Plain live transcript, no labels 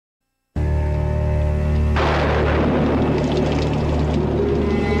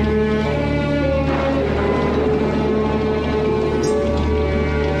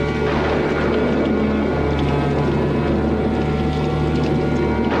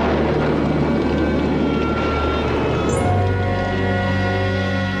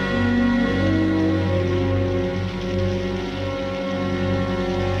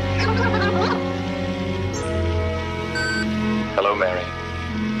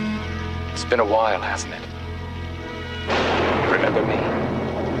It's been a while, hasn't it? Remember me?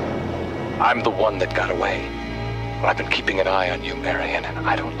 I'm the one that got away. Well, I've been keeping an eye on you, Marion, and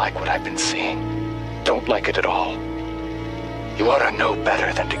I don't like what I've been seeing. Don't like it at all. You ought to know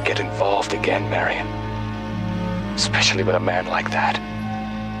better than to get involved again, Marion. Especially with a man like that.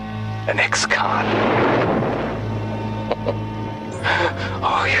 An ex-con.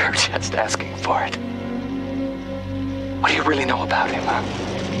 Oh, you're just asking for it. What do you really know about him, huh?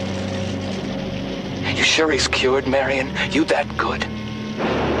 You sure he's cured, Marion? You that good?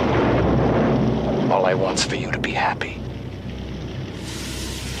 All I want's for you to be happy.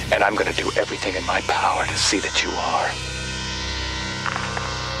 And I'm gonna do everything in my power to see that you are.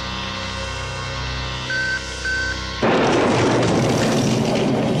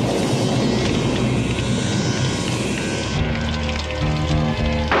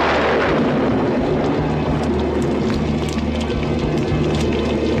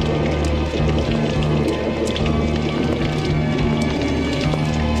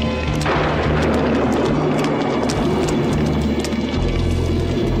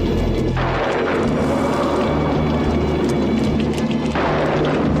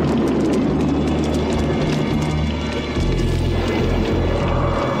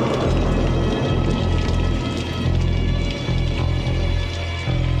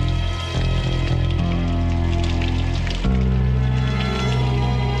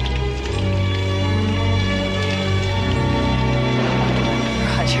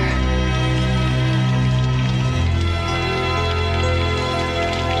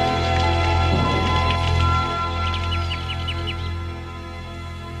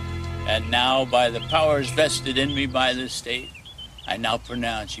 Now, by the powers vested in me by the state, I now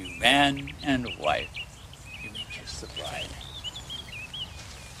pronounce you man and wife. You may kiss the bride.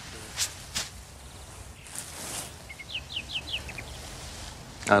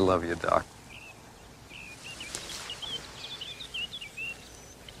 I love you, Doc.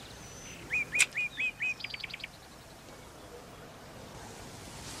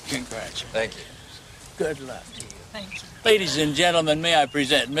 Congratulations. Thank you. Good luck to you. Thank you. Ladies and gentlemen, may I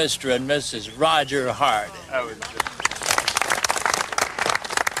present Mr. and Mrs. Roger Hardin.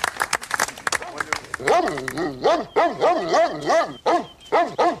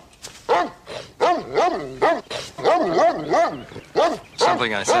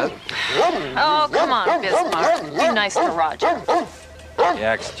 Something I said? Oh, come on, Bismarck. Be nice to Roger. He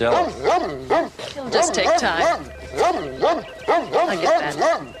acts jealous. It'll just take time. I get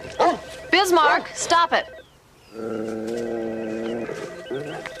that. Bismarck, stop it.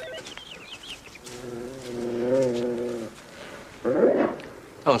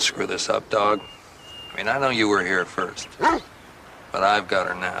 Don't screw this up, dog. I mean, I know you were here first, but I've got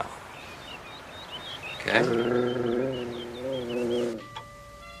her now. Okay?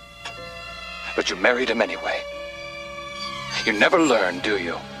 But you married him anyway. You never learn, do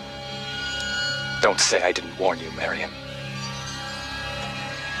you? Don't say I didn't warn you, Marion.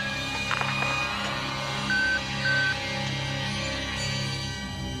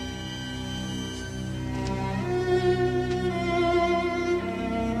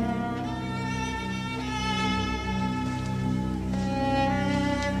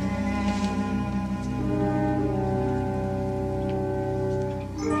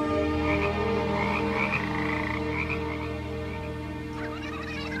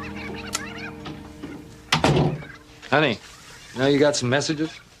 Honey, you know you got some messages?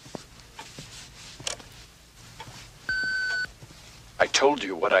 I told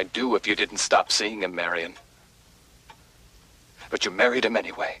you what I'd do if you didn't stop seeing him, Marion. But you married him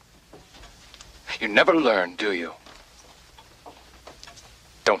anyway. You never learn, do you?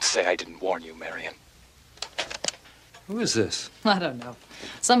 Don't say I didn't warn you, Marion. Who is this? I don't know.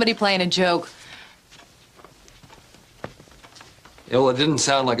 Somebody playing a joke. Yeah, well, it didn't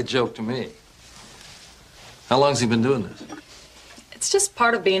sound like a joke to me. How long's he been doing this? It's just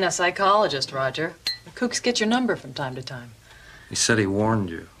part of being a psychologist, Roger. The kooks get your number from time to time. He said he warned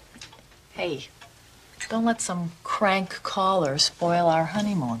you. Hey, don't let some crank caller spoil our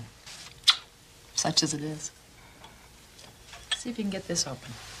honeymoon. Such as it is. See if you can get this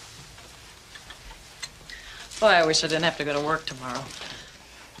open. Boy, I wish I didn't have to go to work tomorrow.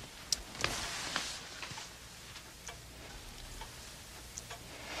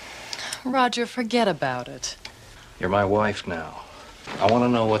 Roger, forget about it. You're my wife now. I want to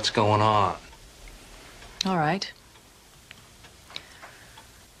know what's going on. All right.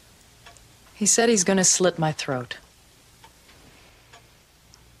 He said he's gonna slit my throat.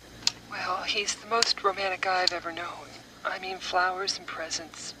 Well, he's the most romantic guy I've ever known. I mean, flowers and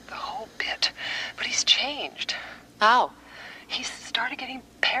presents, the whole bit. But he's changed. How? He's started getting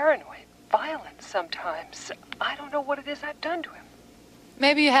paranoid. violent sometimes. I don't know what it is I've done to him.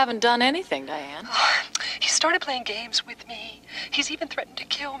 Maybe you haven't done anything, Diane. He started playing games with me. He's even threatened to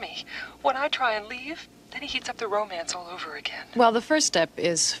kill me. When I try and leave, then he heats up the romance all over again. Well, the first step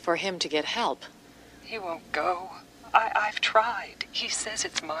is for him to get help. He won't go. I've tried. He says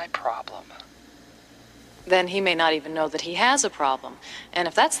it's my problem. Then he may not even know that he has a problem. And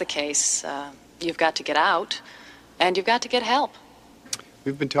if that's the case, you've got to get out, and you've got to get help.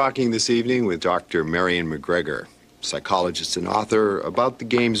 We've been talking this evening with Dr. Marion McGregor, psychologist and author, about the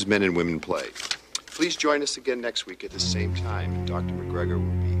games men and women play. Please join us again next week at the same time, and Dr. McGregor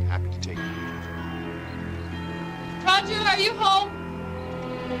will be happy to take you. Roger, are you home?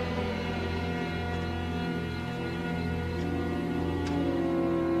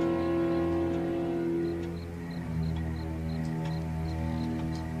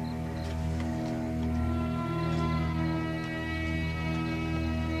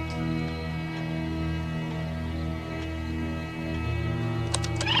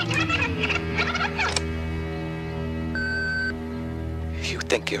 You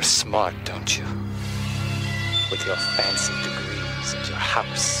think you're smart, don't you? With your fancy degrees and your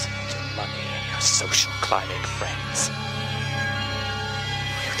house and your money and your social climbing friends.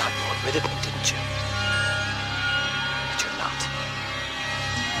 You thought you were rid of me, didn't you? But you're not.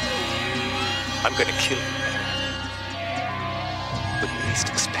 I'm gonna kill you, Mary. When you least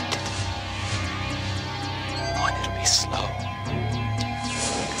expect it. Oh, and it'll be slow.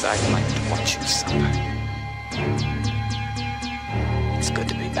 Because I'd like to watch you suffer. It's good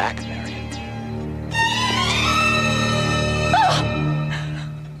to be back, Marion.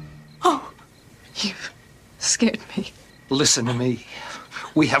 Oh, you scared me. Listen to me.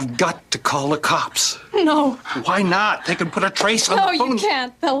 We have got to call the cops. No. Why not? They can put a trace on the phone. No, you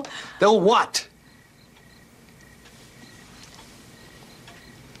can't. They'll what?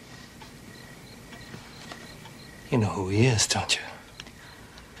 You know who he is, don't you?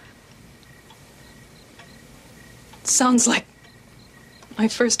 Sounds like my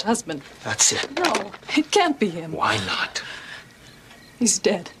first husband. That's it. No, it can't be him. Why not? He's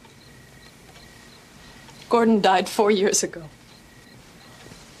dead. Gordon died 4 years ago.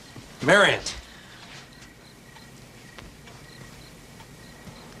 Marion.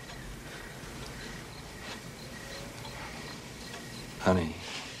 Honey,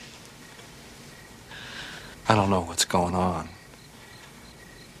 I don't know what's going on.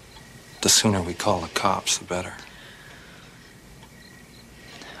 The sooner we call the cops, the better.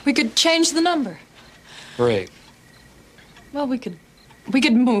 We could change the number. Great. Well, we could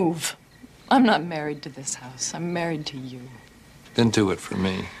move. I'm not married to this house. I'm married to you. Then do it for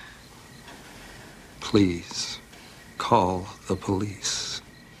me. Please, call the police.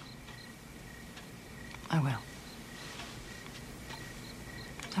 I will.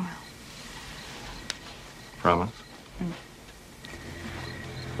 I will. Promise?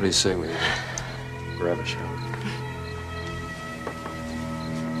 What do you say we grab a shower?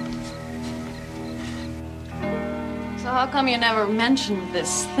 So how come you never mentioned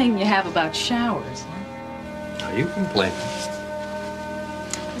this thing you have about showers, huh? Are you complaining?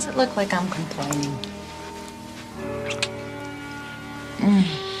 Does it look like I'm complaining?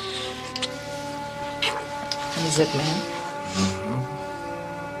 Is it, man?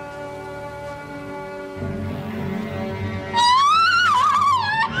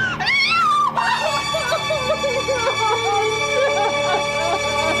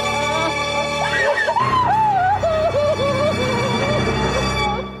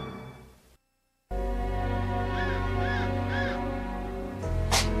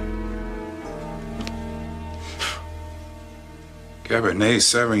 Cabernet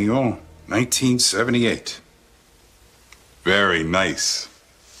Sauvignon, 1978. Very nice.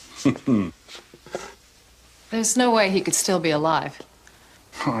 There's no way he could still be alive.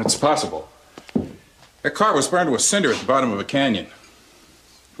 Oh, it's possible. That car was burned to a cinder at the bottom of a canyon.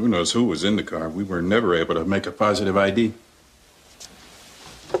 Who knows who was in the car? We were never able to make a positive ID.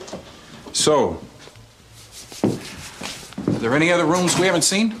 So, are there any other rooms we haven't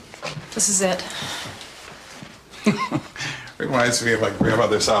seen? This is it. Reminds me of my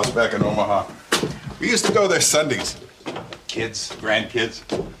grandmother's house back in Omaha. We used to go there Sundays. Kids, grandkids.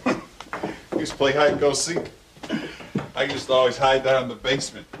 We used to play hide and go seek. I used to always hide down in the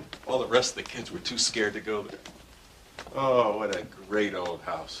basement. All the rest of the kids were too scared to go there. Oh, what a great old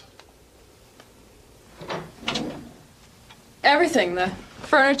house. Everything, the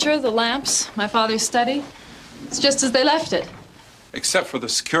furniture, the lamps, my father's study. It's just as they left it. Except for the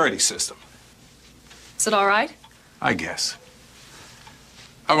security system, Is it all right? I guess.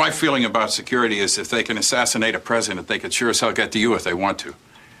 My feeling about security is if they can assassinate a president, they could sure as hell get to you if they want to.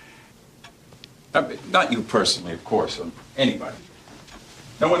 Not you personally, of course. Anybody.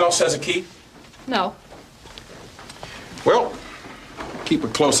 No one else has a key? No. Well, keep a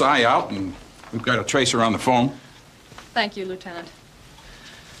close eye out, and we've got a tracer on the phone. Thank you, Lieutenant.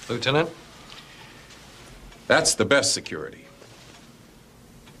 Lieutenant? That's the best security.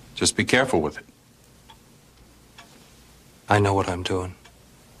 Just be careful with it. I know what I'm doing.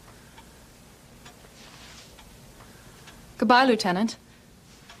 Goodbye, Lieutenant.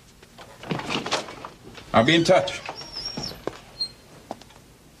 I'll be in touch.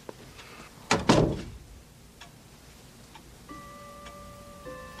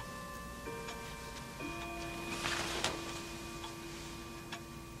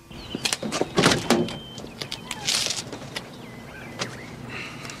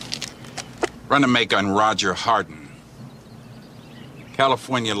 Run a make on Roger Harden.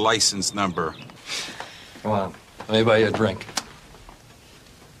 California license number. Come on, let me buy you a drink.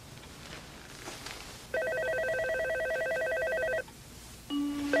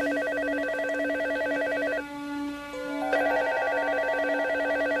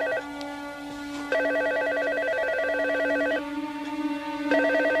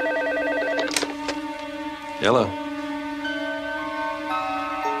 Hello.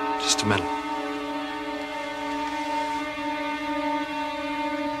 Just a minute.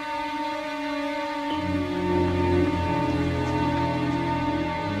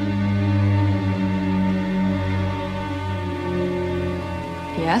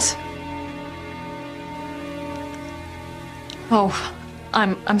 Yes? Oh,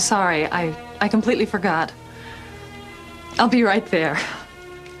 I'm sorry. I completely forgot. I'll be right there.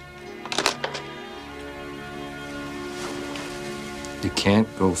 You can't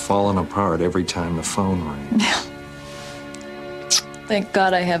go falling apart every time the phone rings. Thank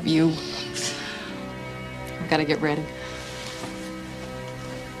God I have you. I've got to get ready.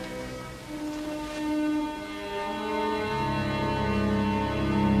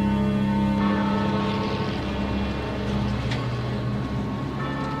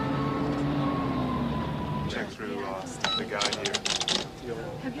 Check through the guide here.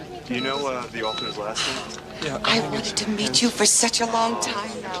 Do you know the author's last name? I wanted to meet you for such a long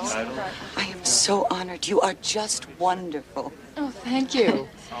time now. I am so honored. You are just wonderful. Oh, thank you.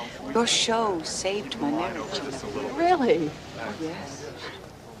 Your show saved my marriage. Really? Yes.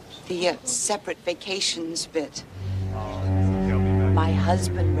 The separate vacations bit. My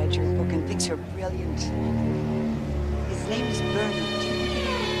husband read your book and thinks you're brilliant. His name is Bernard.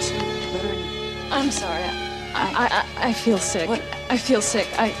 Bernard. I'm sorry. I feel sick. What? I feel sick.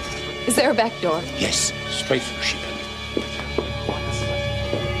 Is there a back door? Yes, straight for the ship.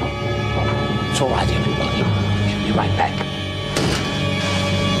 It's all right, everybody. She'll be right back.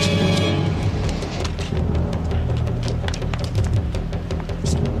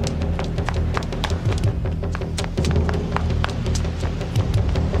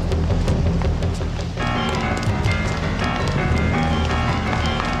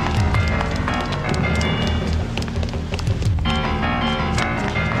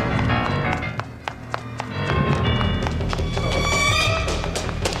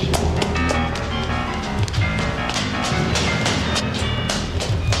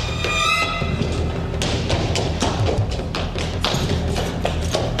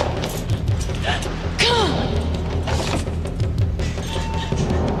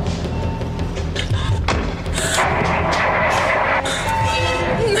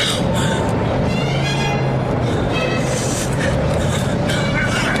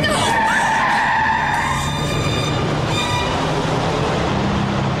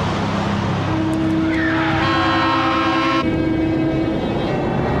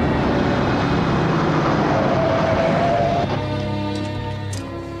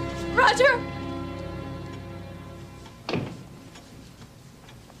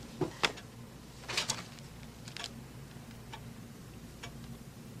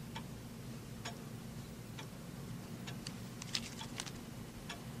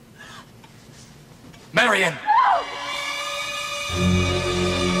 Marion!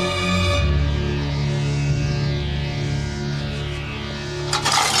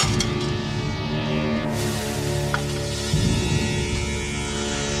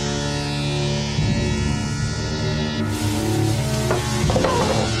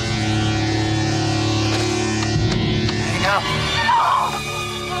 Hang up.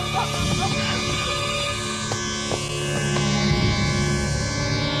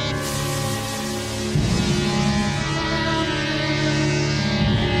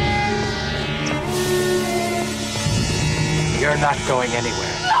 You're not going anywhere.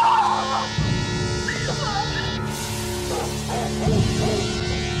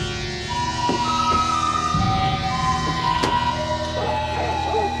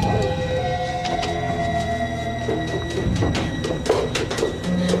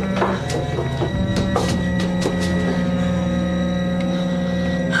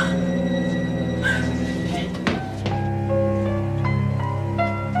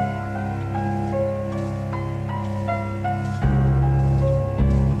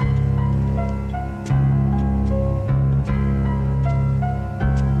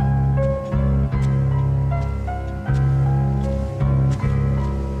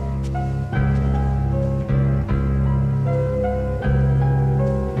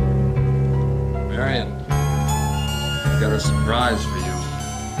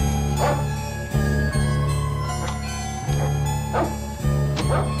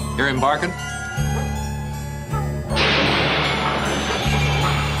 You're embarking?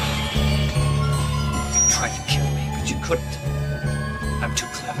 You tried to kill me, but you couldn't. I'm too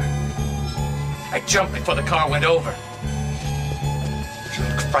clever. I jumped before the car went over. You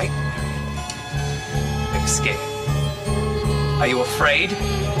look frightened, Marion. Are you scared? Are you afraid?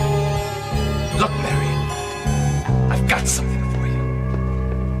 Look, Marion, I've got something for you.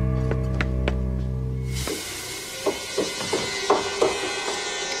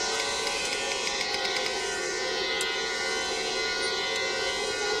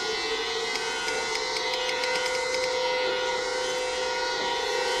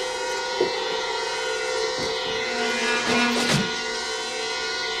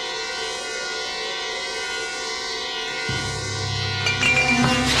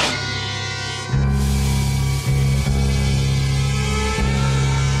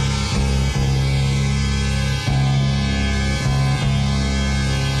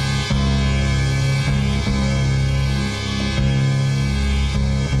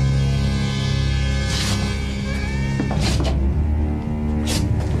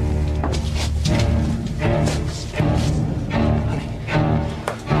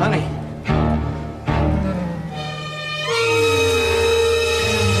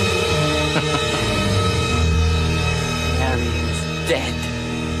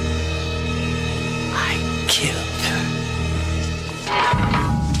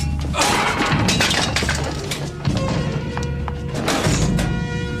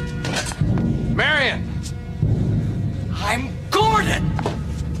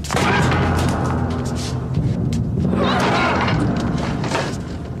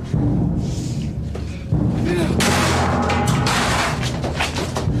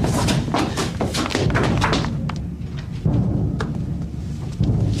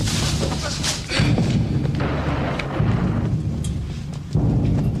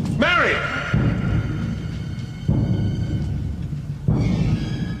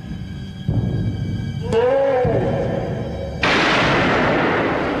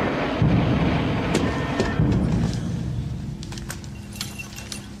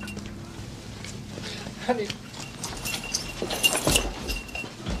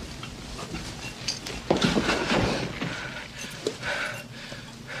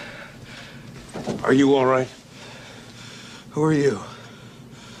 Are you all right? Who are you?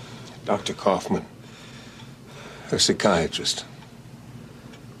 Dr. Kaufman, a psychiatrist.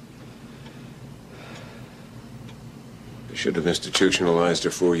 I should have institutionalized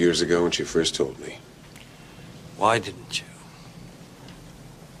her 4 years ago when she first told me. Why didn't you?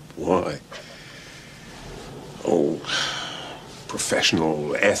 Why? Oh,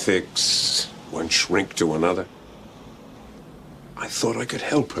 professional ethics, one shrink to another. I thought I could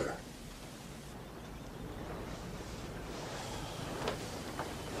help her.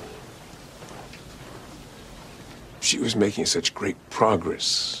 She was making such great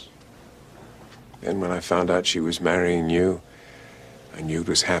progress. Then when I found out she was marrying you, I knew it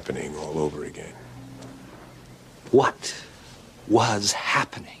was happening all over again. What was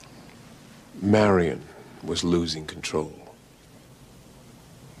happening? Marion was losing control.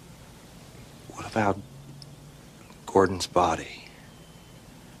 What about Gordon's body?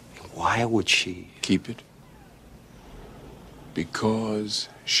 Why would she? Keep it. Because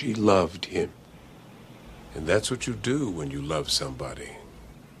she loved him. And that's what you do when you love somebody.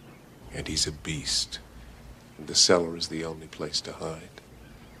 And he's a beast. And the cellar is the only place to hide.